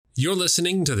You're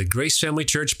listening to the Grace Family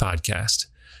Church podcast.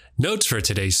 Notes for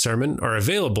today's sermon are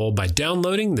available by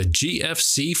downloading the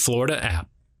GFC Florida app.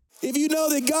 If you know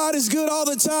that God is good all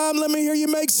the time, let me hear you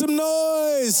make some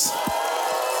noise.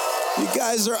 You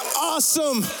guys are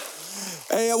awesome.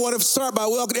 Hey, I want to start by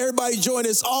welcoming everybody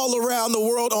joining us all around the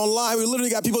world online. We literally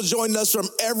got people joining us from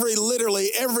literally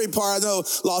every part. I know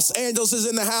Los Angeles is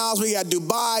in the house. We got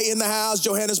Dubai in the house,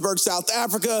 Johannesburg, South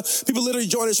Africa. People literally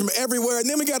join us from everywhere. And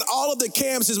then we got all of the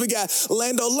campuses. We got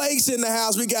Lando Lakes in the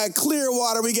house. We got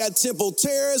Clearwater. We got Temple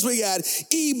Terrace. We got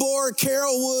Ybor,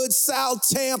 Carrollwood, South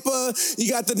Tampa.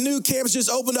 You got the new campus just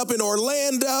opened up in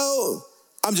Orlando.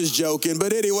 I'm just joking,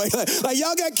 but anyway, like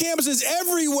y'all got campuses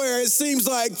everywhere, it seems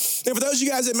like. And for those of you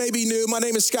guys that may be new, my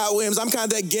name is Scott Williams. I'm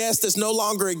kind of that guest that's no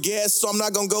longer a guest, so I'm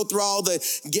not going to go through all the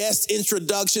guest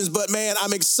introductions. But man,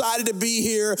 I'm excited to be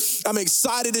here. I'm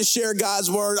excited to share God's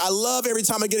word. I love every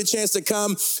time I get a chance to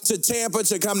come to Tampa,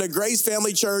 to come to Grace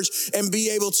Family Church and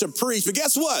be able to preach. But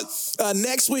guess what?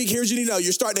 Next week, here's what you know.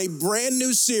 You're starting a brand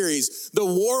new series, The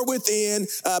War Within.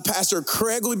 Pastor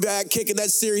Craig will be back kicking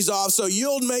that series off. So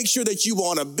you'll make sure that you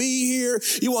want to be here.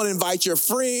 You want to invite your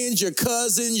friends, your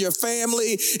cousins, your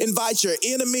family, invite your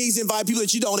enemies, invite people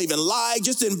that you don't even like.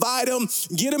 Just invite them,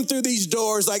 get them through these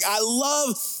doors. Like I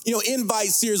love, invite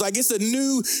series. Like it's a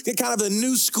new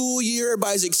school year.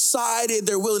 Everybody's excited.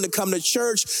 They're willing to come to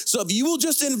church. So if you will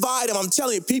just invite them, I'm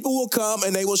telling you, people will come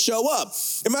and they will show up.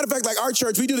 As a matter of fact, like our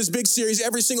church, we do this big series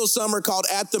every single summer called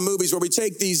At the Movies, where we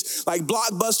take these like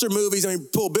blockbuster movies and we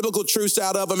pull biblical truths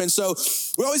out of them. And so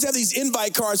we always have these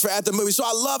invite cards for At the Movies. So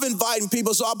I love inviting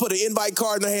people. So I'll put an invite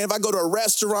card in their hand. If I go to a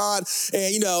restaurant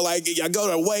and, I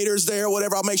go to waiters there or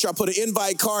whatever, I'll make sure I put an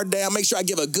invite card down, make sure I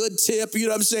give a good tip, you know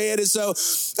what I'm saying? And so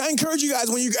I encourage you guys,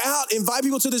 when you're out, invite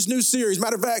people to this new series.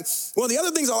 Matter of fact, one of the other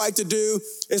things I like to do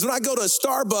is when I go to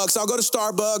Starbucks, I'll go to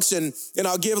Starbucks and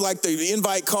I'll give like the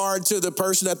invite card to the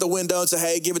person at the window and say,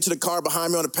 hey, give it to the car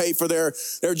behind me. I want to pay for their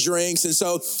drinks. And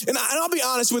so, and I'll be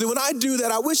honest with you, when I do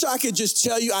that, I wish I could just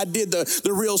tell you I did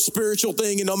the real spiritual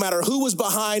thing, and no matter who was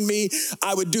behind me,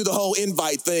 I would do the whole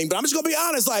invite thing. But I'm just gonna be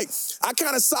honest, like I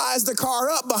kind of sized the car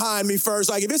up behind me first.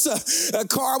 Like if it's a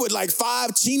car with like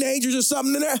 5 teenagers or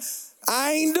something in there,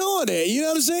 I ain't doing it. You know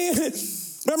what I'm saying?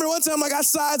 Remember one time, like I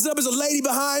sized up as a lady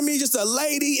behind me, just a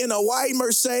lady in a white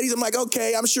Mercedes. I'm like,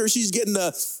 okay, I'm sure she's getting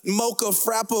the mocha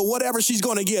frappa, whatever she's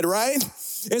gonna get, right?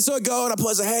 And so I go and I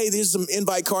say, hey, these are some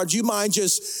invite cards. Do you mind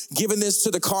just giving this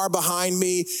to the car behind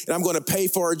me? And I'm going to pay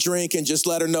for her drink and just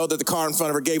let her know that the car in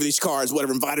front of her gave her these cards,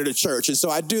 whatever, invite her to church. And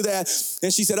so I do that.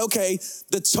 And she said, okay,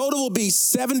 the total will be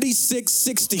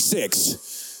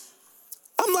 $76.66.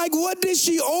 I'm like, what did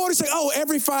she order? She's like, oh,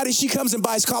 every Friday she comes and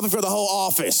buys coffee for the whole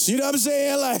office. You know what I'm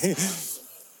saying? Like,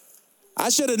 I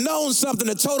should have known something.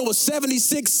 The total was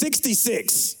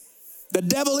 $76.66. The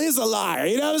devil is a liar.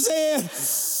 You know what I'm saying?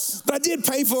 But I did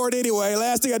pay for it anyway.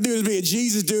 Last thing I do is be a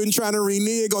Jesus dude and trying to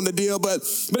renege on the deal. But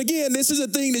again, this is a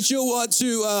thing that you'll want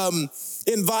to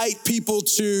invite people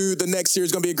to the next series.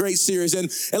 It's going to be a great series. And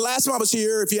last time I was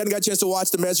here, if you hadn't got a chance to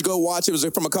watch the message, go watch it. It was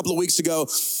from a couple of weeks ago.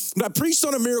 But I preached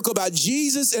on a miracle about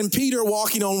Jesus and Peter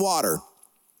walking on water.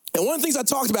 And one of the things I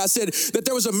talked about, I said that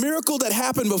there was a miracle that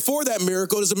happened before that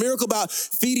miracle. There's a miracle about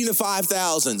feeding the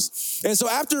 5,000s. And so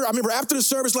after the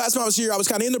service last time I was here, I was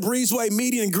kind of in the breezeway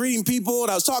meeting and greeting people.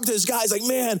 And I was talking to this guy. He's like,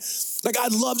 man, like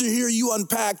I'd love to hear you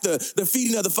unpack the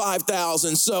feeding of the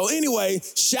 5,000. So anyway,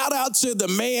 shout out to the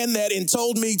man that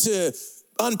told me to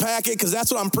unpack it, because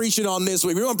that's what I'm preaching on this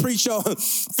week. We're going to preach on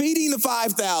feeding the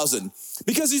 5,000.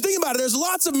 Because you think about it, there's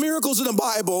lots of miracles in the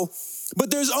Bible, but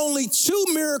there's only 2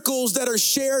 miracles that are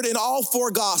shared in all 4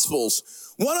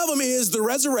 Gospels. One of them is the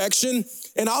resurrection,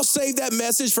 and I'll save that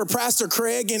message for Pastor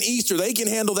Craig and Easter. They can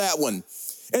handle that one.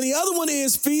 And the other one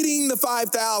is feeding the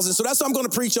 5,000. So that's what I'm going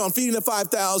to preach on, feeding the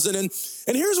 5,000. And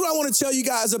here's what I want to tell you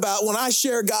guys about when I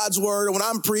share God's word and when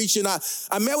I'm preaching. I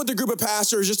met with a group of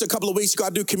pastors just a couple of weeks ago. I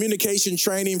do communication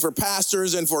training for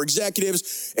pastors and for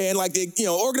executives and like the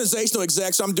organizational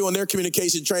execs. I'm doing their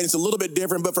communication training. It's a little bit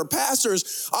different. But for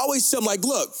pastors, I always tell them, like,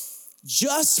 look,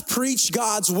 just preach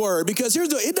God's word, because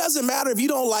it doesn't matter if you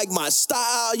don't like my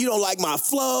style, you don't like my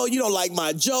flow, you don't like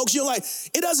my jokes,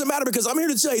 it doesn't matter, because I'm here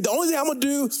to tell you, the only thing I'm going to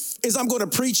do is I'm going to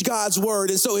preach God's word.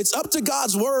 And so it's up to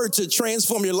God's word to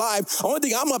transform your life. The only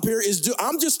thing I'm up here is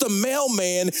I'm just a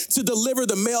mailman to deliver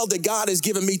the mail that God has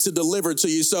given me to deliver to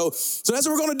you. So that's what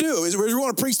we're going to do, is we're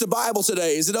going to preach the Bible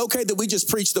today. Is it okay that we just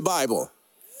preach the Bible?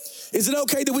 Is it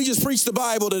okay that we just preach the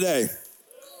Bible today?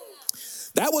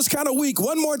 That was kind of weak.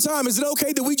 One more time. Is it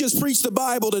okay that we just preach the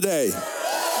Bible today?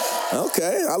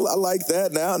 Okay, I like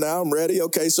that. Now I'm ready.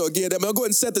 Okay, so again, I'm going to go ahead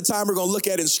and set the time. We're going to look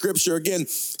at it in Scripture again.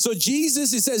 So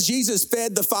Jesus, it says Jesus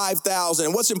fed the 5,000.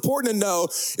 And what's important to know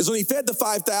is when he fed the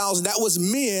 5,000, that was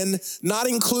men, not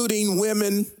including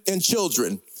women and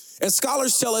children. And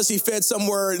scholars tell us he fed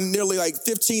somewhere nearly like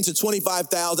 15 to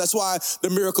 25,000. That's why the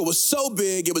miracle was so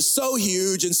big. It was so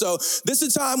huge. And so this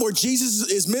is a time where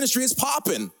his ministry is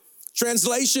popping.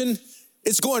 Translation,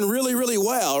 it's going really, really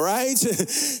well, right?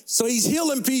 So he's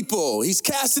healing people. He's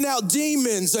casting out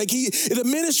demons. The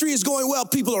ministry is going well.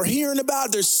 People are hearing about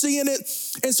it. They're seeing it.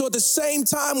 And so at the same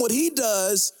time, what he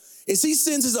does is he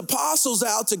sends his apostles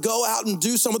out to go out and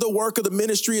do some of the work of the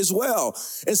ministry as well.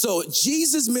 And so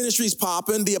Jesus' ministry is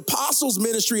popping. The apostles'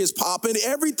 ministry is popping.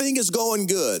 Everything is going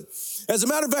good. As a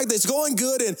matter of fact, it's going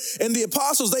good. And the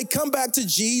apostles, they come back to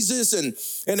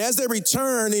Jesus. And as they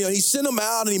return, he sent them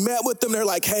out and he met with them. They're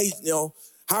like, hey,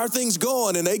 how are things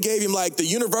going? And they gave him like the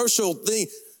universal thing,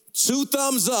 2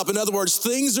 thumbs up. In other words,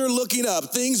 things are looking up.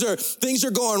 Things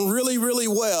are going really, really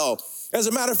well. As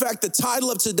a matter of fact, the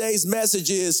title of today's message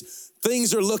is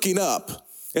Things Are Looking Up.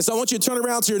 And so I want you to turn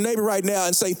around to your neighbor right now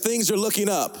and say, things are looking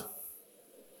up.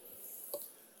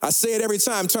 I say it every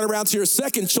time. Turn around to your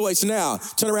second choice now.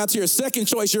 Turn around to your second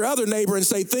choice, your other neighbor, and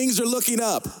say, things are looking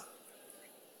up.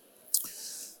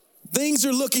 Things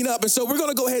are looking up. And so we're going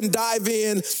to go ahead and dive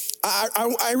in.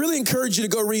 I really encourage you to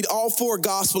go read all 4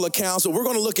 gospel accounts. But we're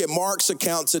going to look at Mark's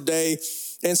account today.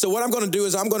 And so what I'm going to do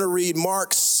is I'm going to read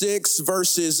Mark 6,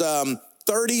 verses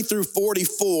 30 through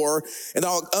 44, and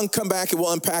I'll come back and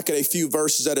we'll unpack it a few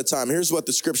verses at a time. Here's what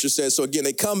the scripture says. So again,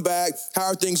 they come back. How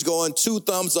are things going? 2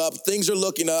 thumbs up. Things are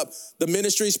looking up. The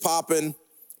ministry's popping.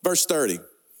 Verse 30.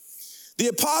 The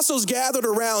apostles gathered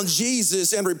around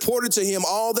Jesus and reported to him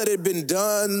all that had been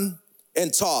done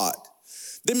and taught.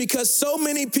 Then because so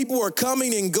many people were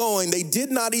coming and going, they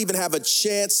did not even have a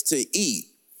chance to eat.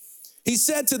 He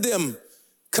said to them,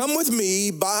 come with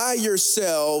me by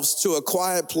yourselves to a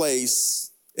quiet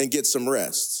place and get some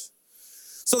rest.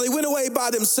 So they went away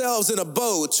by themselves in a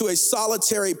boat to a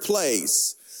solitary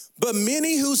place. But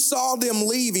many who saw them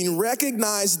leaving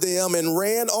recognized them and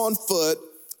ran on foot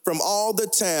from all the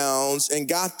towns and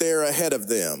got there ahead of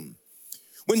them.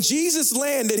 When Jesus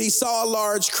landed, he saw a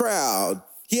large crowd.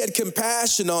 He had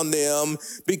compassion on them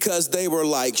because they were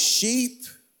like sheep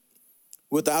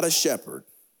without a shepherd.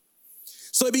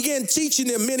 So he began teaching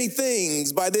them many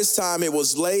things. By this time, it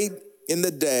was late in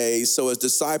the day, so his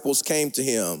disciples came to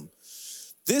him.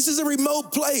 This is a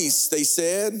remote place, they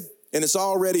said, and it's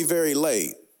already very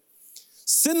late.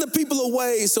 Send the people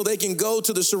away so they can go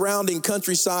to the surrounding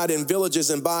countryside and villages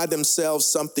and buy themselves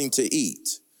something to eat.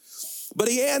 But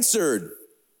he answered,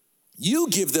 you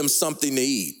give them something to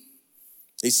eat.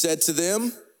 He said to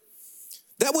them,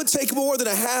 that would take more than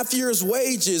a half year's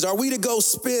wages. Are we to go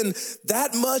spend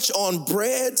that much on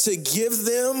bread to give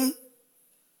them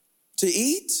to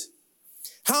eat?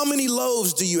 How many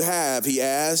loaves do you have? He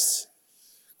asked.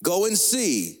 Go and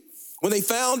see. When they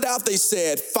found out, they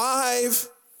said 5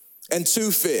 and 2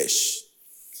 fish.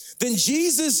 Then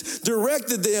Jesus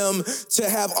directed them to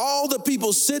have all the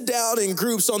people sit down in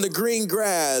groups on the green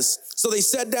grass. So they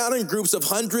sat down in groups of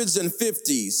hundreds and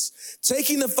 50s.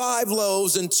 Taking the 5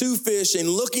 loaves and 2 fish and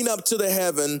looking up to the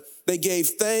heaven, they gave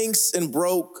thanks and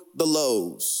broke the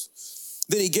loaves.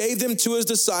 Then he gave them to his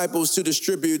disciples to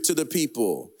distribute to the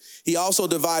people. He also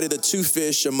divided the 2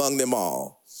 fish among them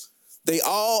all. They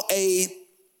all ate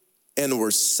and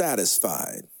were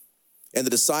satisfied. And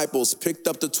the disciples picked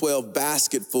up the 12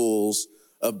 basketfuls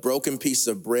of broken pieces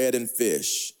of bread and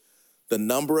fish. The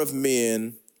number of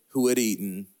men who had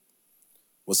eaten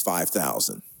was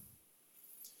 5,000.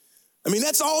 I mean,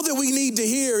 that's all that we need to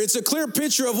hear. It's a clear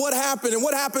picture of what happened and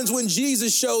what happens when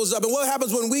Jesus shows up and what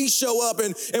happens when we show up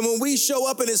and when we show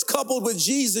up and it's coupled with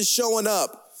Jesus showing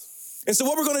up. And so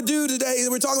what we're going to do today is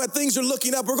we're talking about things are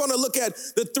looking up. We're going to look at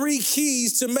the 3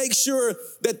 keys to make sure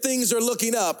that things are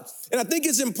looking up. And I think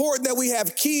it's important that we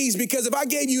have keys because if I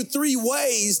gave you 3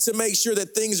 ways to make sure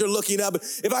that things are looking up,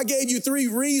 if I gave you 3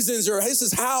 reasons or this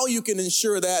is how you can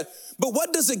ensure that, but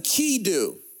what does a key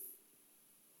do?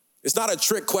 It's not a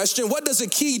trick question. What does a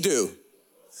key do?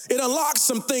 It unlocks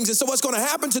some things. And so what's going to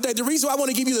happen today, the reason why I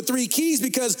want to give you the 3 keys,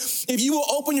 because if you will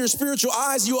open your spiritual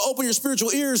eyes, you will open your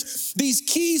spiritual ears, these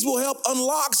keys will help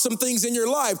unlock some things in your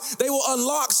life. They will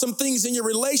unlock some things in your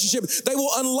relationship. They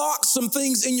will unlock some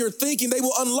things in your thinking. They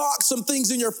will unlock some things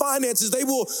in your finances. They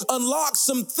will unlock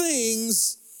some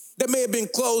things that may have been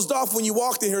closed off when you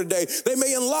walked in here today. They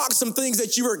may unlock some things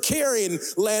that you were carrying,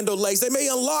 Land O'Lakes. They may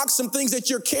unlock some things that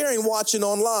you're carrying watching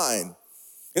online.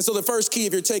 And so the first key,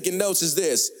 if you're taking notes, is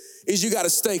this, is you got to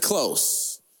stay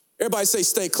close. Everybody say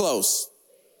stay close.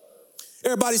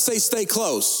 Everybody say stay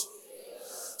close.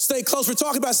 Stay close. We're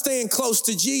talking about staying close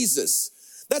to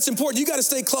Jesus. That's important. You got to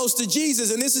stay close to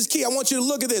Jesus. And this is key. I want you to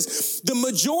look at this. The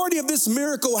majority of this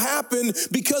miracle happened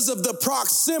because of the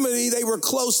proximity. They were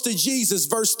close to Jesus.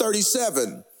 Verse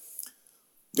 37.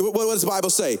 What does the Bible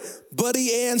say? But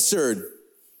he answered,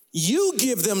 you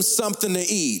give them something to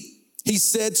eat. He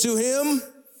said to him,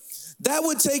 that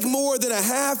would take more than a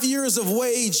half year's of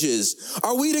wages.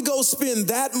 Are we to go spend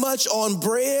that much on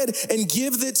bread and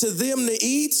give it to them to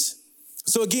eat?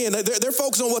 So again, they're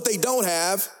focused on what they don't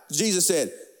have. Jesus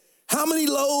said, how many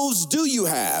loaves do you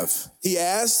have? He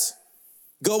asked.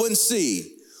 Go and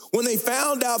see. When they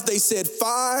found out, they said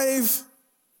 5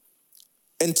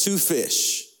 and 2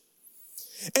 fish.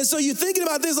 And so you're thinking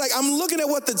about this, like I'm looking at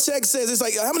what the text says. It's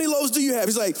like, how many loaves do you have?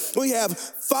 He's like, we have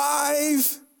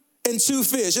 5 and 2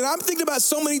 fish. And I'm thinking about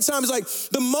so many times, like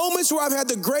the moments where I've had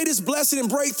the greatest blessing and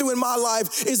breakthrough in my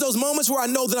life is those moments where I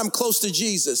know that I'm close to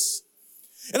Jesus.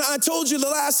 And I told you the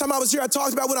last time I was here, I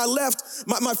talked about when I left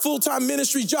my full-time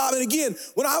ministry job. And again,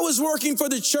 when I was working for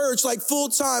the church, like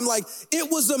full-time, like it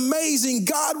was amazing.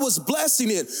 God was blessing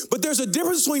it. But there's a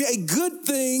difference between a good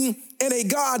thing and a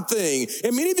God thing.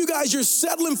 And many of you guys, you're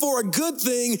settling for a good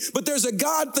thing, but there's a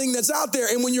God thing that's out there.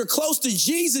 And when you're close to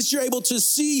Jesus, you're able to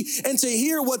see and to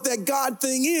hear what that God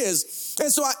thing is.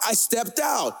 And so I stepped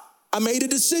out. I made a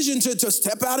decision to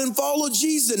step out and follow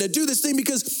Jesus and to do this thing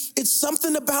because it's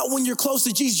something about when you're close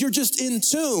to Jesus, you're just in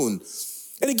tune.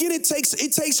 And again, it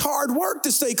takes hard work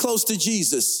to stay close to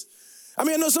Jesus. I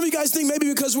mean, I know some of you guys think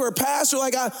maybe because we're a pastor,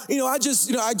 like I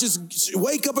just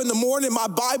wake up in the morning, my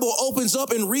Bible opens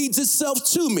up and reads itself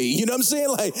to me. You know what I'm saying?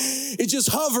 Like it just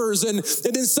hovers. And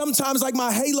then sometimes like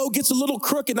my halo gets a little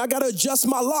crooked and I got to adjust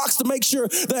my locks to make sure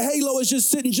the halo is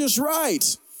just sitting just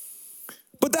right.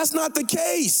 But that's not the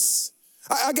case.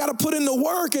 I got to put in the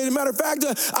work. And as a matter of fact,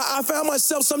 I found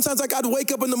myself sometimes like I'd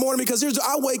wake up in the morning because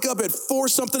I wake up at 4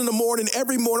 something in the morning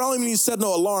every morning. I don't even need to set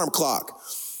no alarm clock.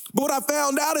 But what I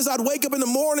found out is I'd wake up in the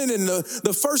morning and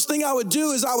the first thing I would do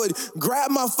is I would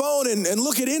grab my phone and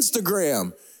look at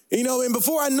Instagram. You know, and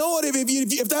before I know it,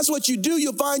 if that's what you do,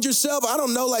 you'll find yourself, I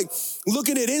don't know, like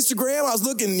looking at Instagram. I was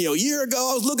looking, a year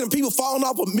ago, I was looking at people falling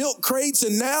off of milk crates.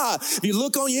 And now if you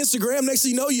look on your Instagram, next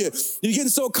thing you know, you're getting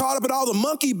so caught up in all the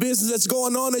monkey business that's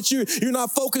going on that you're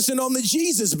not focusing on the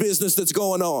Jesus business that's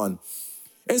going on.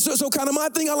 And so kind of my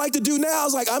thing I like to do now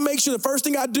is like I make sure the first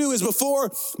thing I do is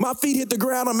before my feet hit the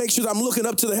ground, I make sure that I'm looking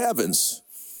up to the heavens.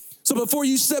 So before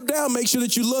you step down, make sure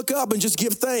that you look up and just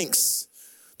give thanks.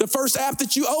 The first app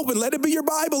that you open, let it be your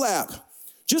Bible app.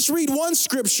 Just read one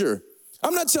scripture.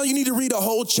 I'm not telling you need to read a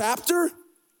whole chapter.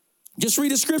 Just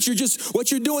read a scripture. Just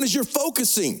what you're doing is you're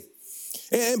focusing.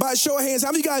 And by show of hands, how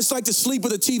many of you guys like to sleep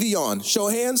with a TV on? Show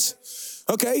of hands.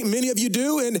 Okay, many of you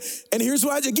do. And here's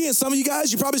why, again, some of you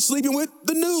guys, you're probably sleeping with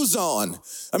the news on.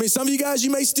 I mean, some of you guys,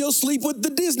 you may still sleep with the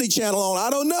Disney Channel on.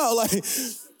 I don't know. Like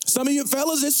some of you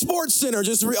fellas, it's Sports Center,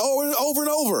 just over and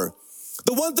over.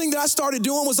 The one thing that I started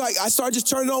doing was like, I started just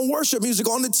turning on worship music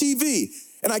on the TV.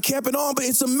 And I kept it on, but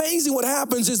it's amazing what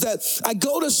happens is that I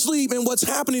go to sleep and what's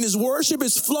happening is worship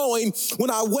is flowing. When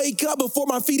I wake up before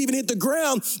my feet even hit the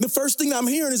ground, the first thing I'm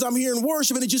hearing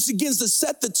worship, and it just begins to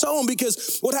set the tone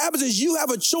because what happens is you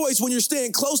have a choice when you're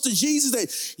staying close to Jesus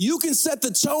that you can set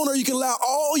the tone or you can allow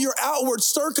all your outward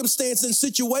circumstances and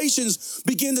situations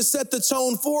begin to set the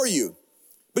tone for you.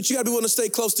 But you got to be willing to stay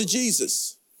close to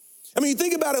Jesus. I mean,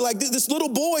 think about it like this little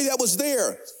boy that was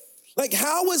there. Like,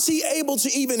 how was he able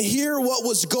to even hear what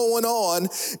was going on?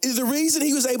 The reason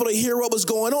he was able to hear what was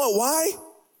going on, why?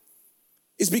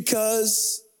 Is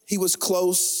because he was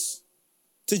close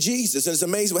to Jesus. And it's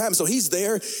amazing what happened. So he's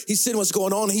there. He's seeing what's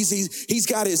going on. He's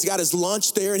got his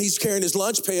lunch there, and he's carrying his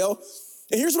lunch pail.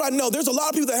 And here's what I know. There's a lot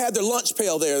of people that had their lunch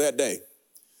pail there that day.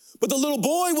 But the little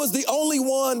boy was the only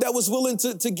one that was willing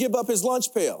to give up his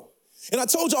lunch pail. And I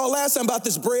told y'all last time about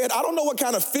this bread. I don't know what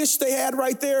kind of fish they had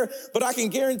right there, but I can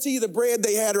guarantee you the bread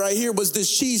they had right here was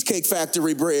this Cheesecake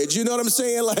Factory bread. You know what I'm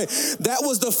saying? Like, that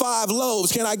was the 5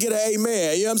 loaves. Can I get an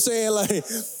amen? You know what I'm saying? Like,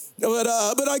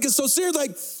 but I guess so seriously,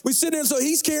 like, we sit there and so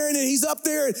he's carrying it, he's up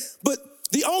there. But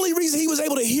the only reason he was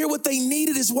able to hear what they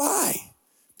needed is why?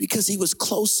 Because he was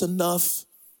close enough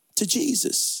to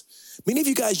Jesus. Many of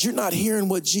you guys, you're not hearing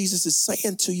what Jesus is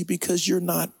saying to you because you're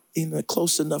not in a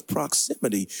close enough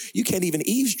proximity. You can't even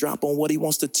eavesdrop on what he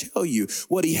wants to tell you,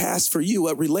 what he has for you,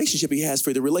 what relationship he has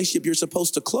for you, the relationship you're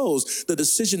supposed to close, the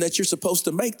decision that you're supposed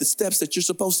to make, the steps that you're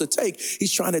supposed to take.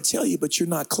 He's trying to tell you, but you're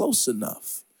not close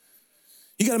enough.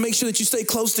 You got to make sure that you stay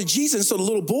close to Jesus. So the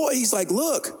little boy, he's like,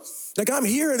 look, like I'm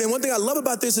here. And one thing I love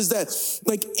about this is that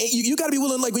like you got to be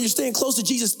willing, like when you're staying close to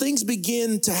Jesus, things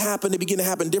begin to happen. They begin to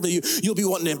happen differently. You'll be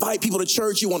wanting to invite people to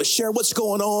church. You want to share what's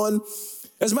going on.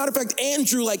 As a matter of fact,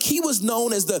 Andrew, like he was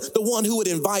known as the one who would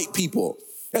invite people.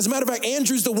 As a matter of fact,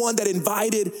 Andrew's the one that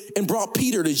invited and brought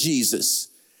Peter to Jesus.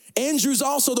 Andrew's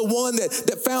also the one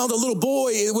that found a little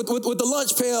boy with the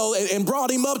lunch pail and brought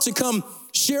him up to come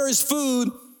share his food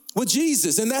with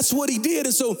Jesus. And that's what he did.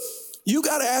 And so you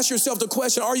got to ask yourself the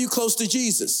question, are you close to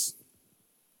Jesus?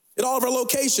 At all of our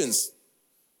locations,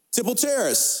 Temple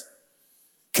Terrace,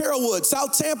 Carrollwood,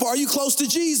 South Tampa, are you close to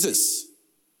Jesus?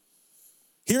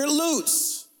 Here at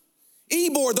Lutz,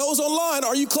 Ybor, those online,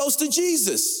 are you close to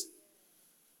Jesus?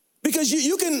 Because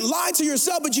you can lie to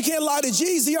yourself, but you can't lie to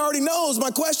Jesus. He already knows.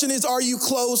 My question is, are you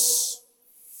close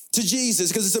to Jesus?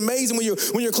 Because it's amazing when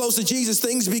you're close to Jesus,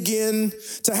 things begin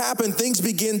to happen. Things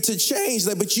begin to change.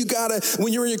 But you gotta,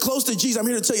 when you're close to Jesus, I'm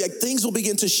here to tell you, like, things will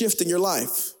begin to shift in your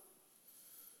life.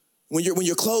 When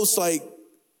you're close, like,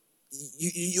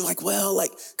 you're like, well,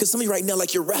 like, because some of you right now,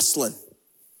 like, you're wrestling.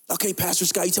 Okay, Pastor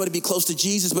Scott, you tell me to be close to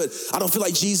Jesus, but I don't feel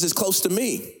like Jesus is close to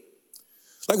me.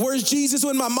 Like, where's Jesus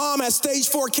when my mom has stage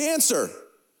 4 cancer?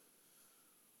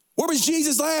 Where was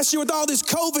Jesus last year with all this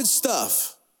COVID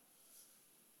stuff?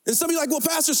 And some of you are like, well,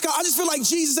 Pastor Scott, I just feel like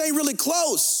Jesus ain't really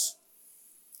close.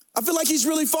 I feel like he's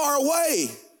really far away.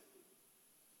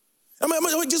 I'm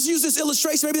gonna just use this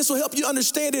illustration. Maybe this will help you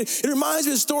understand it. It reminds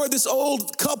me of the story of this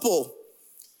old couple.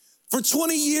 For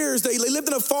 20 years, they lived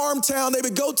in a farm town. They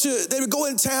would go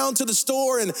in town to the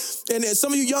store, and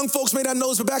some of you young folks may not know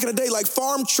this, but back in the day, like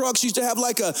farm trucks used to have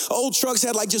old trucks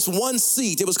had like just one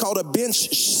seat. It was called a bench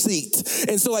seat.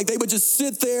 And so like they would just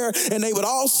sit there, and they would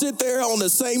all sit there on the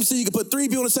same seat. You could put 3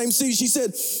 people on the same seat. She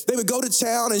said they would go to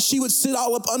town, and she would sit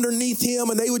all up underneath him,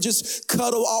 and they would just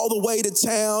cuddle all the way to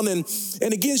town. And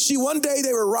again, one day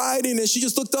they were riding, and she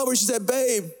just looked over, and she said,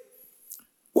 babe,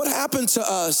 what happened to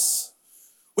us?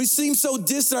 We seem so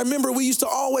distant. I remember we used to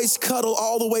always cuddle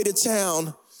all the way to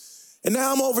town. And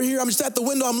now I'm over here. I'm just at the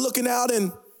window. I'm looking out,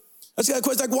 and I just got a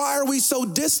question like, why are we so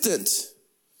distant?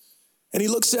 And he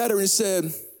looks at her and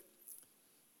said,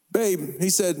 babe, he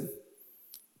said,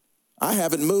 I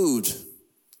haven't moved.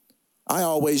 I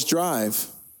always drive.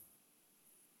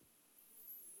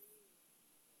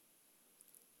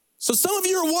 So some of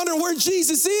you are wondering where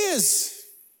Jesus is.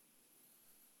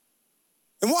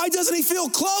 And why doesn't he feel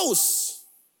close?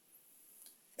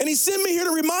 And he sent me here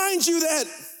to remind you that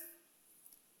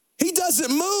he doesn't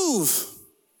move.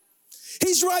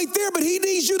 He's right there, but he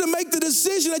needs you to make the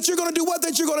decision that you're going to do what?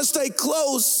 That you're going to stay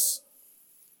close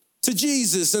to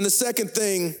Jesus. And the second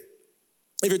thing,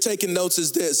 if you're taking notes,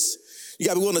 is this. You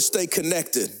got to be willing to stay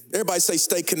connected. Everybody say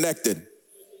stay connected.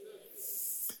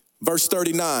 Verse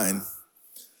 39.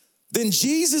 Then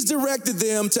Jesus directed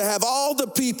them to have all the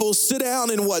people sit down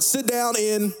in what? Sit down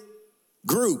in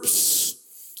groups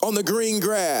on the green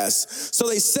grass. So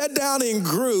they sat down in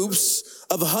groups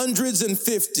of hundreds and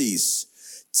fifties.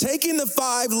 Taking the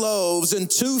 5 loaves and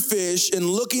 2 fish and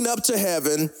looking up to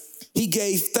heaven, he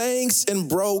gave thanks and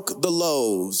broke the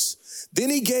loaves. Then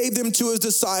he gave them to his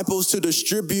disciples to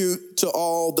distribute to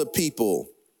all the people.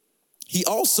 He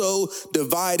also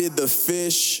divided the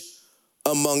fish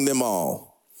among them all.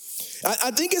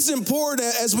 I think it's important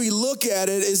as we look at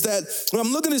it is that when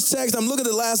I'm looking at this text, I'm looking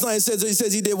at it last night, he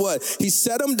says he did what? He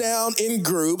set them down in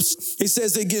groups. He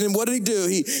says again, what did he do?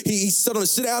 He set them to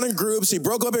sit down in groups. He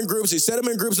broke up in groups. He set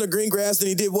them in groups in the green grass. And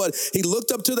he did what? He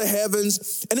looked up to the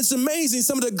heavens. And it's amazing.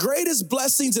 Some of the greatest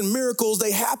blessings and miracles,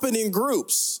 they happen in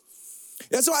groups.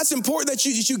 That's why it's important that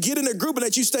you get in a group and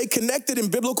that you stay connected in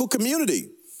biblical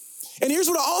community. And here's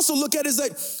what I also look at is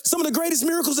that some of the greatest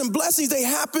miracles and blessings, they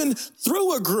happen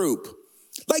through a group.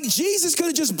 Like Jesus could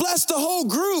have just blessed the whole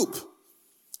group.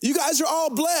 You guys are all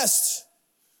blessed.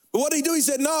 But what did he do? He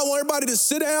said, no, I want everybody to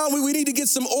sit down. We need to get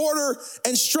some order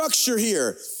and structure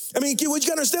here. I mean, what you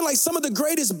gotta understand, like some of the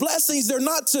greatest blessings, they're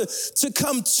not to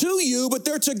come to you, but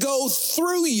they're to go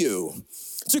through you,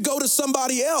 to go to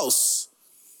somebody else.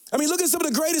 I mean, look at some of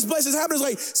the greatest blessings happening.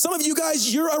 Like some of you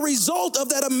guys, you're a result of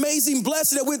that amazing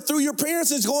blessing that went through your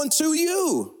parents and is going to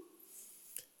you.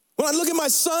 When I look at my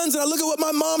sons and I look at what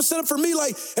my mom set up for me,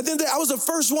 like at the end of the day, I was the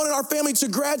first one in our family to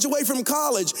graduate from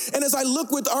college. And as I look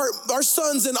with our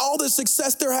sons and all the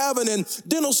success they're having in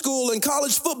dental school and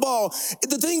college football,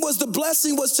 the thing was, the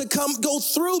blessing was to go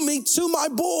through me to my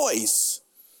boys.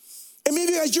 And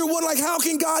maybe guys, you're wondering, like, how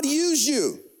can God use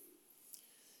you?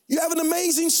 You have an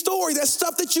amazing story. That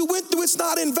stuff that you went through, it's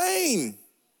not in vain.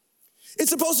 It's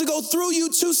supposed to go through you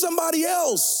to somebody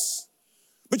else.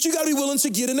 But you got to be willing to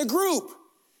get in a group.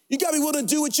 You got to be willing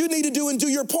to do what you need to do and do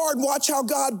your part and watch how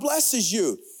God blesses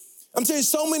you. I'm telling you,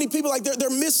 so many people, like they're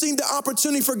missing the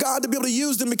opportunity for God to be able to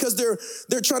use them because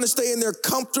they're trying to stay in their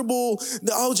comfortable.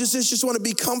 Just want to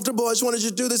be comfortable. I just want to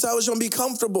just do this. I just want to be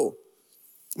comfortable.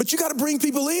 But you got to bring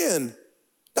people in.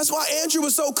 That's why Andrew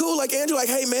was so cool. Like Andrew, like,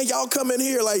 hey man, y'all come in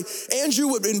here. Like Andrew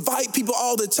would invite people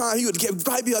all the time. He would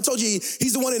invite people. I told you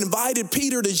he's the one that invited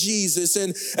Peter to Jesus.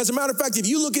 And as a matter of fact, if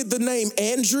you look at the name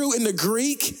Andrew in the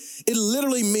Greek, it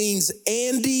literally means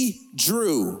Andy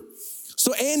Drew.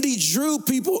 So Andy drew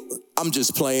people. I'm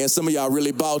just playing. Some of y'all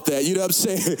really bought that. You know what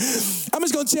I'm saying? I'm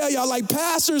just going to tell y'all, like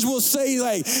pastors will say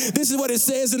like, this is what it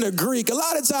says in the Greek. A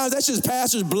lot of times that's just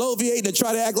pastors bloviating to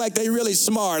try to act like they really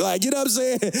smart. Like, you know what I'm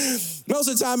saying? Most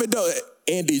of the time it don't.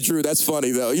 Andy Drew, that's funny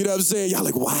though. You know what I'm saying? Y'all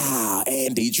like, wow,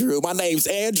 Andy Drew. My name's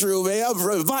Andrew, man. I'm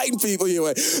inviting people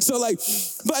anyway. So like,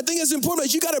 but I think it's important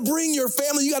that you got to bring your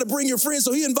family. You got to bring your friends.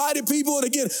 So he invited people. And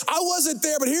again, I wasn't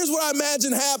there, but here's what I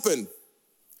imagine happened.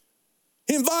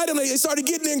 He invited them, they started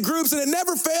getting in groups, and it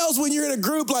never fails when you're in a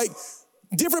group, like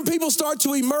different people start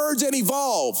to emerge and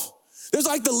evolve. There's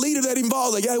like the leader that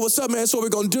involves, like, hey, what's up, man? That's what we're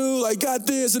going to do. Like, got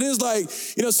this. And it's like,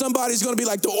 you know, somebody's going to be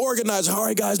like the organizer. All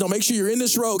right, guys, no, make sure you're in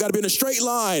this row. Got to be in a straight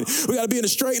line. We got to be in a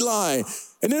straight line.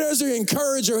 And then there's the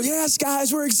encourager. Yes,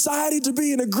 guys, we're excited to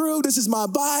be in a group. This is my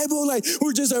Bible. Like,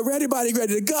 we're just everybody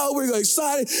ready to go. We're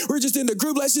excited. We're just in the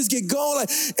group. Let's just get going. Like,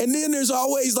 and then there's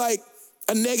always like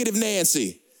a negative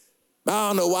Nancy. I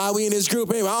don't know why we in this group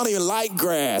anyway. I don't even like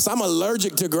grass. I'm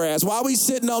allergic to grass. Why are we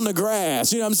sitting on the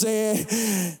grass? You know what I'm saying?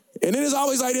 And then there's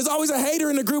always a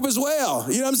hater in the group as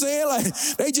well. You know what I'm saying? Like,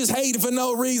 they just hate for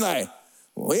no reason. Like,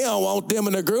 we don't want them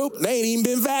in the group. They ain't even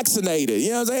been vaccinated. You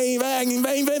know what I'm saying?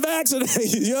 They ain't been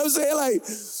vaccinated. You know what I'm saying? Like,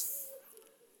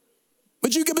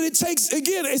 but it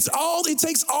takes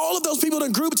all of those people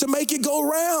in the group to make it go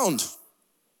around.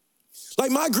 Like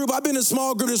my group, I've been in a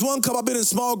small group. There's one couple I've been in a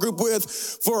small group with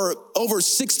for over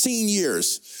 16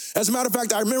 years. As a matter of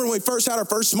fact, I remember when we first had our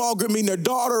first small group meeting, their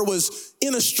daughter was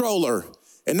in a stroller.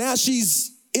 And now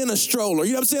she's in a stroller.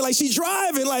 You know what I'm saying? Like she's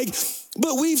driving, like,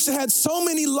 but we've had so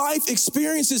many life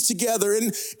experiences together,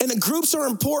 and the groups are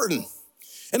important.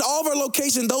 And all of our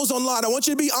locations, those online, I want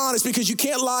you to be honest because you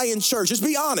can't lie in church. Just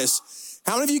be honest.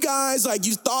 How many of you guys, like,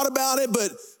 you thought about it,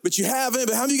 but you haven't?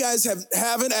 But how many of you guys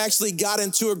haven't actually got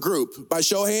into a group? By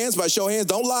show of hands,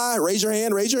 don't lie. Raise your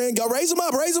hand. Go, raise them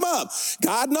up.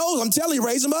 God knows, I'm telling you,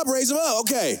 raise them up.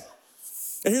 Okay.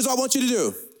 And here's what I want you to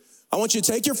do. I want you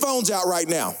to take your phones out right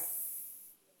now.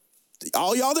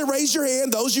 All y'all that raised your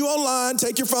hand, those you online,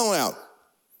 take your phone out.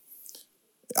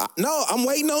 No, I'm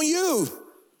waiting on you.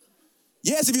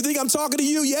 Yes, if you think I'm talking to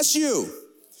you, yes, you.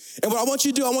 And what I want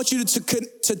you to do, I want you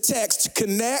to text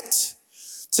connect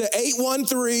to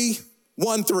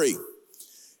 81313.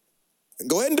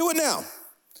 Go ahead and do it now.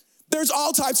 There's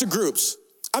all types of groups.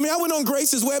 I mean, I went on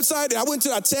Grace's website and I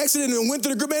texted and went to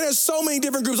the group. Man, there's so many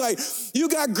different groups. Like, you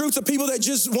got groups of people that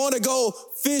just want to go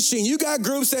fishing. You got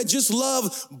groups that just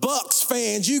love Bucks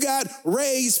fans. You got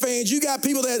Rays fans. You got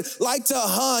people that like to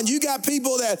hunt. You got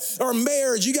people that are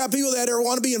married. You got people that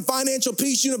want to be in Financial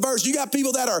Peace University. You got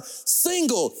people that are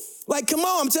single. Like, come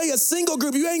on, I'm telling you, a single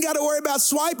group, you ain't got to worry about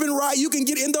swiping right. You can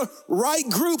get in the right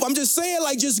group. I'm just saying,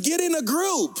 like, just get in a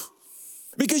group.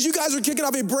 Because you guys are kicking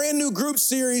off a brand new group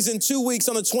series in 2 weeks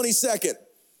on the 22nd.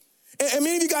 And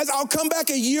many of you guys, I'll come back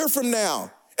a year from now.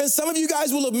 And some of you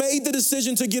guys will have made the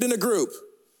decision to get in a group.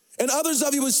 And others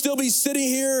of you would still be sitting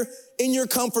here in your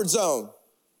comfort zone,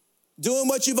 doing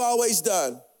what you've always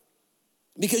done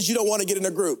because you don't want to get in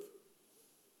a group.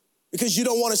 Because you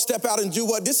don't want to step out and do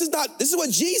what, this is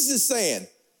what Jesus is saying.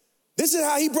 This is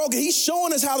how he broke it. He's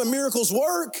showing us how the miracles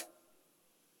work.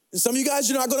 And some of you guys,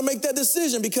 you're not going to make that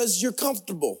decision because you're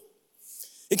comfortable.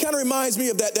 It kind of reminds me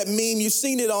of that meme. You've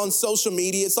seen it on social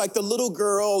media. It's like the little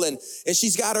girl and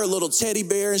she's got her little teddy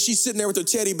bear and she's sitting there with her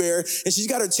teddy bear and she's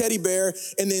got her teddy bear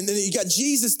and then you got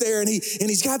Jesus there and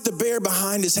he's got the bear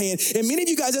behind his hand. And many of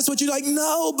you guys, that's what you're like,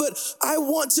 no, but I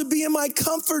want to be in my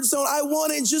comfort zone. I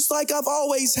want it just like I've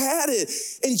always had it.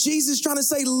 And Jesus is trying to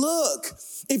say, look,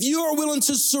 if you are willing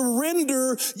to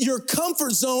surrender your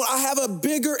comfort zone, I have a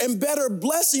bigger and better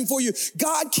blessing for you.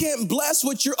 God can't bless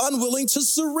what you're unwilling to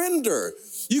surrender.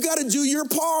 You got to do your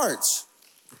part.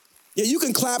 Yeah, you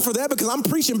can clap for that because I'm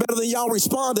preaching better than y'all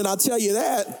responding, I'll tell you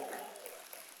that.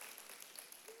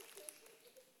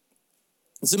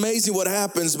 It's amazing what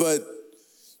happens, but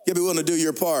you got to be willing to do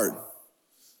your part.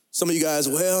 Some of you guys,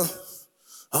 well,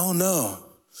 I don't know.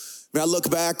 I mean, I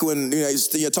look back when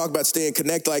you talk about staying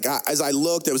connected. Like as I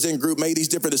looked, I was in group, made these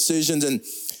different decisions, and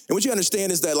what you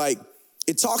understand is that like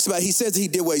it talks about, he says that he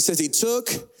did what? He says he took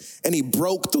and he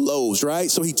broke the loaves,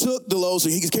 right? So he took the loaves, so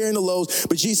he was carrying the loaves,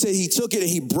 but Jesus said he took it and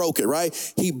he broke it, right?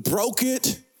 He broke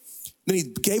it, then he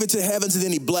gave it to the heavens, and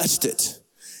then he blessed it.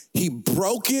 He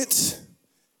broke it,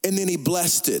 and then he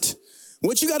blessed it.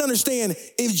 What you got to understand,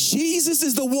 if Jesus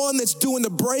is the one that's doing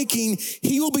the breaking,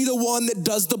 he will be the one that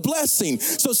does the blessing.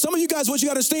 So some of you guys, what you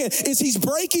got to understand is he's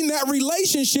breaking that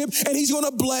relationship, and he's going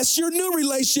to bless your new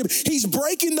relationship. He's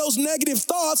breaking those negative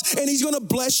thoughts, and he's going to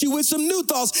bless you with some new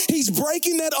thoughts. He's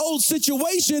breaking that old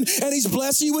situation, and he's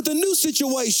blessing you with a new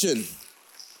situation.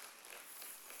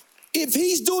 If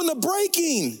he's doing the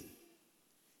breaking,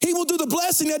 he will do the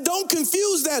blessing. Now, don't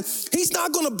confuse that. He's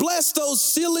not going to bless those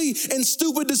silly and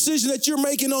stupid decisions that you're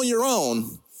making on your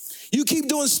own. You keep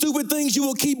doing stupid things, you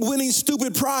will keep winning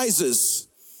stupid prizes.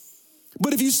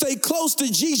 But if you stay close to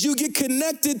Jesus, you get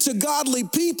connected to godly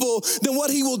people, then what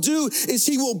he will do is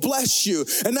he will bless you.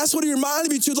 And that's what he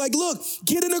reminded me to, like, look,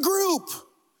 get in a group.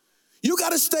 You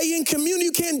got to stay in community.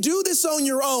 You can't do this on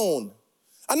your own.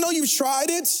 I know you've tried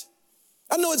it.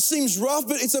 I know it seems rough,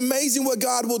 but it's amazing what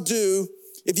God will do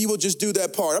if you will just do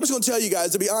that part. I'm just going to tell you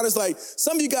guys, to be honest, like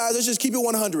some of you guys, let's just keep it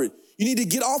 100. You need to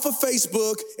get off of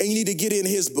Facebook and you need to get in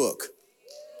his book.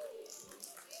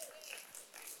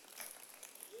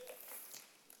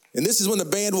 And this is when the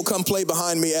band will come play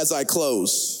behind me as I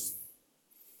close.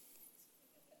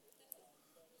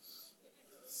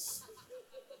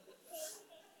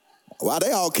 Wow,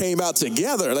 they all came out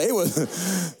together. They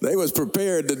was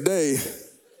prepared today.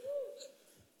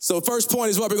 So first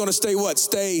point is what we're going to stay what?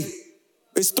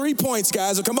 It's 3 points,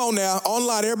 guys. So come on now.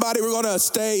 Online, everybody, we're going to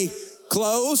stay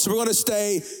close. We're going to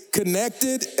stay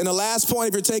connected. And the last point,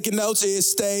 if you're taking notes,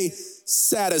 is stay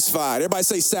satisfied. Everybody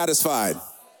say satisfied.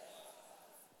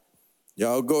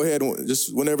 Y'all go ahead,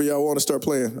 just whenever y'all want to start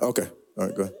playing. Okay. All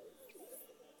right, go ahead.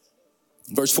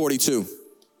 Verse 42.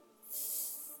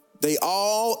 They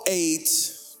all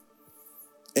ate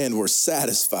and were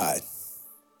satisfied.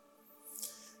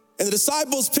 And the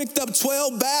disciples picked up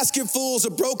 12 basketfuls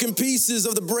of broken pieces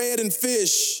of the bread and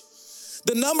fish.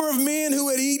 The number of men who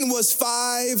had eaten was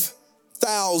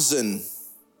 5,000.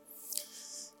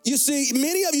 You see,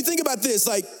 many of you, think about this,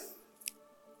 like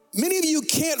many of you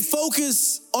can't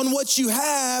focus on what you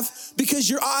have because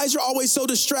your eyes are always so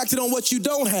distracted on what you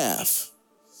don't have.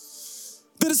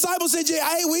 The disciples said,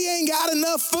 hey, we ain't got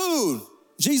enough food.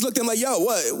 Jesus looked at them like, yo,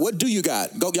 what do you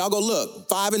got? Y'all go look.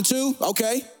 5 and 2,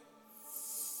 okay.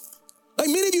 Like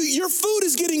many of you, your food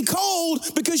is getting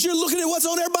cold because you're looking at what's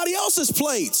on everybody else's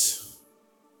plate.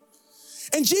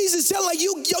 And Jesus telling like,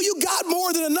 you got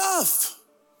more than enough.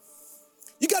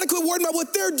 You got to quit worrying about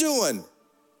what they're doing.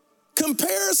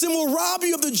 Comparison will rob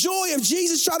you of the joy of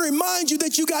Jesus trying to remind you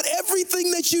that you got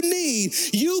everything that you need.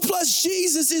 You plus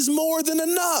Jesus is more than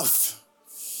enough.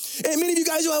 And many of you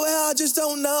guys are like, well, I just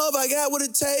don't know if I got what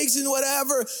it takes and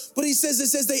whatever. But it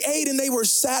says they ate and they were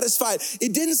satisfied.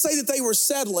 It didn't say that they were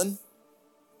settling.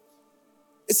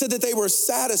 It said that they were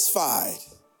satisfied.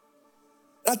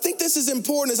 And I think this is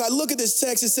important. As I look at this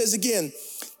text, it says again,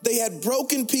 they had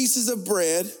broken pieces of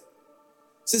bread. It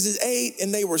says it ate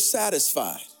and they were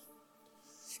satisfied.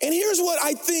 And here's what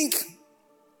I think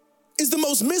is the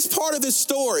most missed part of this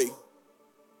story.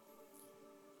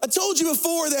 I told you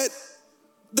before that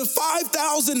the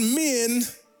 5,000 men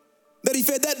that he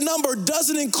fed, that number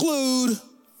doesn't include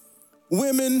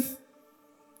women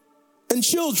and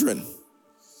children,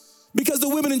 because the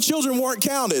women and children weren't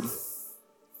counted.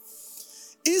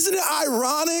 Isn't it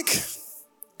ironic?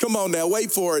 Come on now,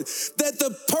 wait for it. That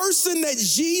the person that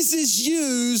Jesus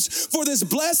used for this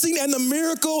blessing and the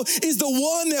miracle is the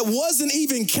one that wasn't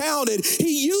even counted.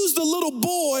 He used the little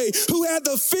boy who had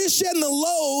the fish and the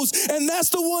loaves, and that's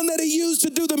the one that he used to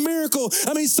do the miracle.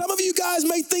 I mean, some of you guys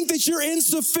may think that you're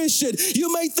insufficient.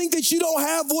 You may think that you don't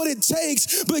have what it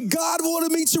takes, but God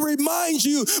wanted me to remind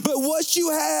you, but what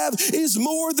you have is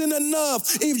more than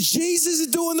enough. If Jesus is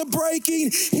doing the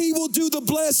breaking, he will do the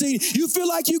blessing. You feel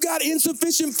like you got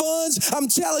insufficient funds? I'm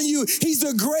telling you, he's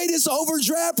the greatest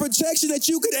overdraft protection that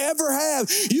you could ever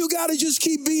have. You got to just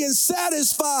keep being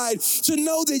satisfied to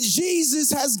know that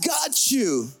Jesus has got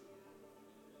you.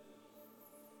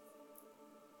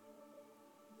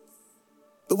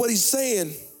 But what he's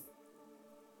saying,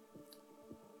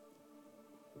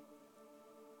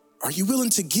 are you willing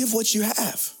to give what you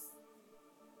have?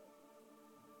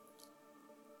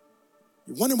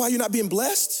 You're wondering why you're not being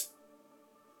blessed?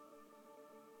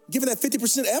 Giving that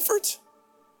 50% effort?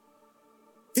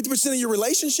 50% of your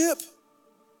relationship?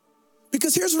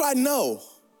 Because here's what I know.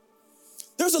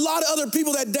 There's a lot of other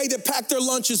people that day that packed their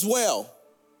lunch as well.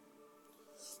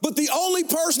 But the only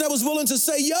person that was willing to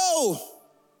say, yo,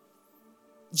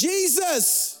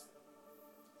 Jesus,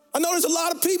 I know there's a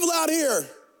lot of people out here.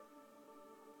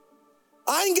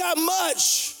 I ain't got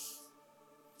much,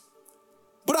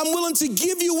 but I'm willing to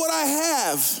give you what I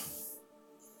have.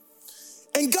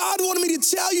 And God wanted me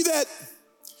to tell you that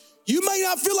you may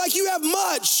not feel like you have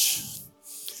much,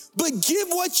 but give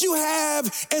what you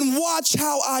have and watch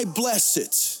how I bless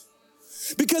it.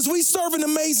 Because we serve an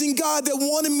amazing God that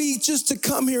wanted me just to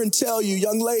come here and tell you,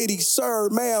 young lady, sir,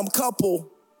 ma'am, couple,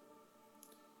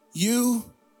 you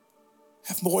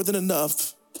have more than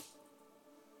enough,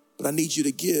 but I need you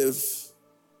to give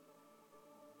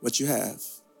what you have.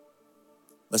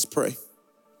 Let's pray.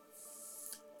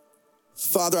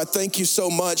 Father, I thank you so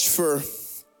much for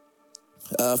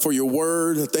your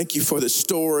word. I thank you for the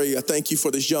story. I thank you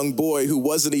for this young boy who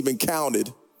wasn't even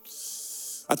counted.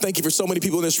 I thank you for so many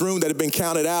people in this room that have been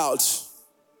counted out,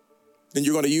 and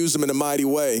you're going to use them in a mighty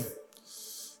way.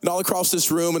 And all across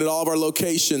this room and at all of our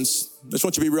locations, I just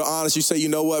want you to be real honest. You say, you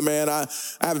know what, man, I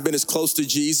haven't been as close to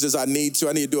Jesus as I need to.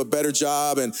 I need to do a better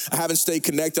job, and I haven't stayed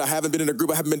connected. I haven't been in a group.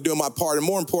 I haven't been doing my part. And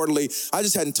more importantly, I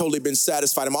just hadn't totally been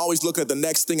satisfied. I'm always looking at the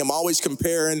next thing. I'm always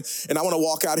comparing, and I want to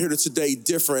walk out here today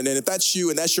different. And if that's you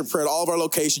and that's your prayer at all of our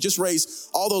locations, just raise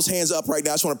all those hands up right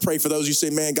now. I just want to pray for those who say,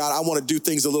 man, God, I want to do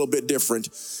things a little bit different.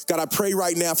 God, I pray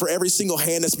right now for every single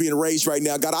hand that's being raised right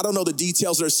now. God, I don't know the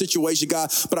details of their situation,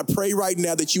 God, but I pray right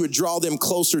now that you would draw them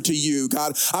closer to you.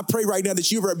 God, I pray right now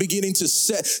that you are beginning to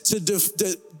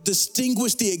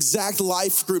distinguish the exact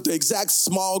life group, the exact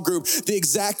small group, the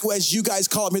exact, as you guys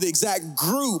call it, the exact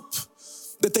group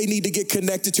that they need to get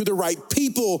connected to, the right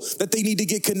people that they need to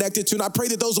get connected to. And I pray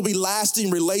that those will be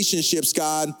lasting relationships,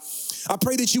 God. I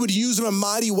pray that you would use them in a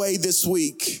mighty way this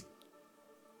week.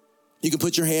 You can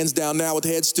put your hands down now with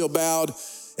heads still bowed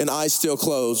and eyes still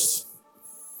closed.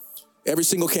 Every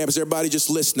single campus, everybody just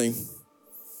listening.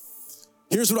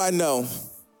 Here's what I know,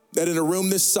 that in a room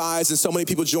this size and so many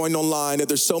people joined online, that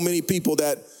there's so many people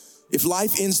that if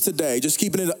life ends today, just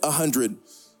keeping it 100,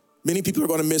 many people are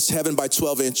going to miss heaven by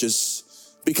 12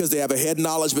 inches because they have a head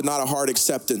knowledge but not a heart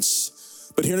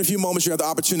acceptance. But here in a few moments, you have the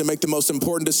opportunity to make the most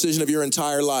important decision of your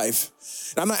entire life.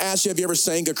 And I'm not asking you, have you ever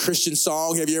sang a Christian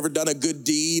song? Have you ever done a good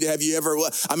deed?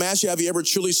 I'm asking you, have you ever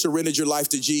truly surrendered your life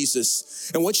to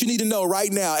Jesus? And what you need to know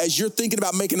right now, as you're thinking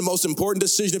about making the most important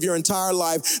decision of your entire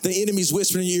life, the enemy's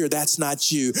whispering in your ear, that's not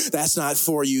you. That's not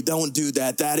for you. Don't do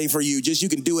that. That ain't for you. Just, you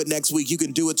can do it next week. You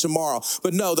can do it tomorrow.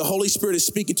 But no, the Holy Spirit is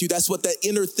speaking to you. That's what that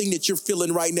inner thing that you're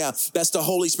feeling right now. That's the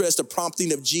Holy Spirit. That's the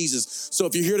prompting of Jesus. So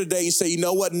if you're here today and say, you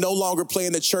know what? No longer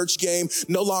playing the church game,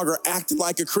 no longer acting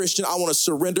like a Christian. I want to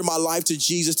surrender my life to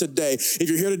Jesus today. If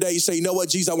you're here today, you say, you know what,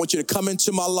 Jesus, I want you to come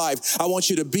into my life. I want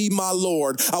you to be my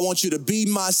Lord. I want you to be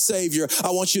my Savior.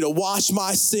 I want you to wash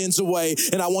my sins away,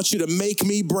 and I want you to make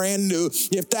me brand new.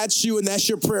 If that's you and that's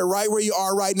your prayer right where you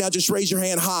are right now, just raise your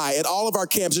hand high. At all of our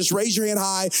camps, just raise your hand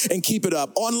high and keep it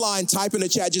up. Online, type in the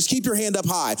chat. Just keep your hand up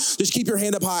high. Just keep your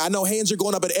hand up high. I know hands are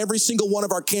going up at every single one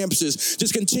of our campuses.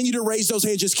 Just continue to raise those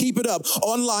hands. Just keep it up.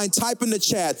 Online, type in the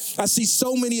chat. I see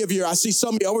so many of you. I see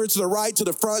so many over to the right, to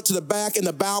the front, to the back, in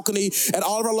the balcony, at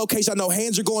all of our locations. I know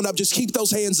hands are going up. Just keep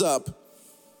those hands up.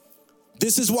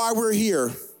 This is why we're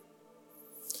here.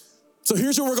 So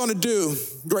here's what we're going to do,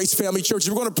 Grace Family Church.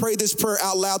 We're going to pray this prayer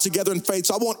out loud together in faith.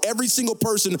 So I want every single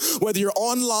person, whether you're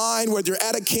online, whether you're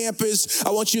at a campus,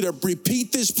 I want you to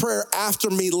repeat this prayer after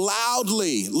me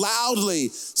loudly,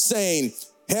 saying,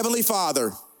 Heavenly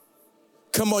Father.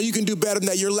 Come on, you can do better than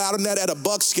that. You're louder than that at a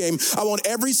Bucks game. I want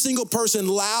every single person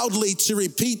loudly to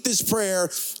repeat this prayer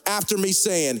after me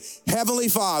saying, Heavenly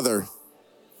Father,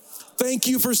 thank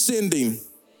you for sending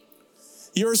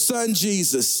your son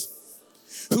Jesus,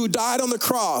 who died on the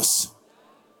cross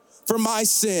for my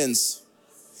sins.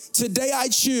 Today I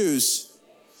choose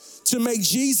to make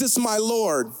Jesus my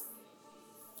Lord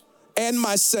and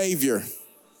my Savior.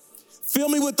 Fill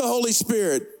me with the Holy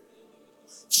Spirit.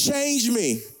 Change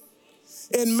me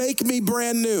and make me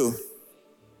brand new.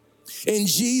 In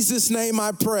Jesus' name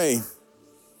I pray.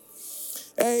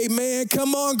 Amen.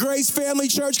 Come on, Grace Family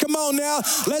Church. Come on now.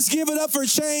 Let's give it up for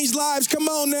Changed Lives. Come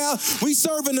on now. We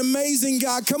serve an amazing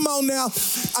God. Come on now.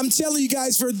 I'm telling you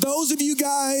guys, for those of you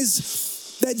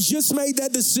guys that just made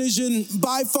that decision,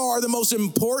 by far the most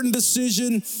important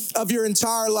decision of your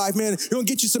entire life, man, we're going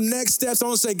to get you some next steps. I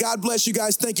want to say, God bless you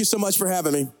guys. Thank you so much for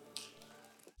having me.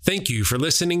 Thank you for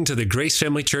listening to the Grace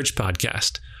Family Church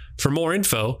podcast. For more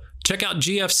info, check out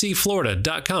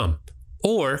gfcflorida.com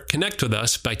or connect with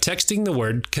us by texting the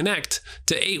word CONNECT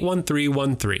to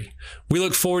 81313. We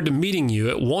look forward to meeting you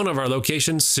at one of our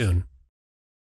locations soon.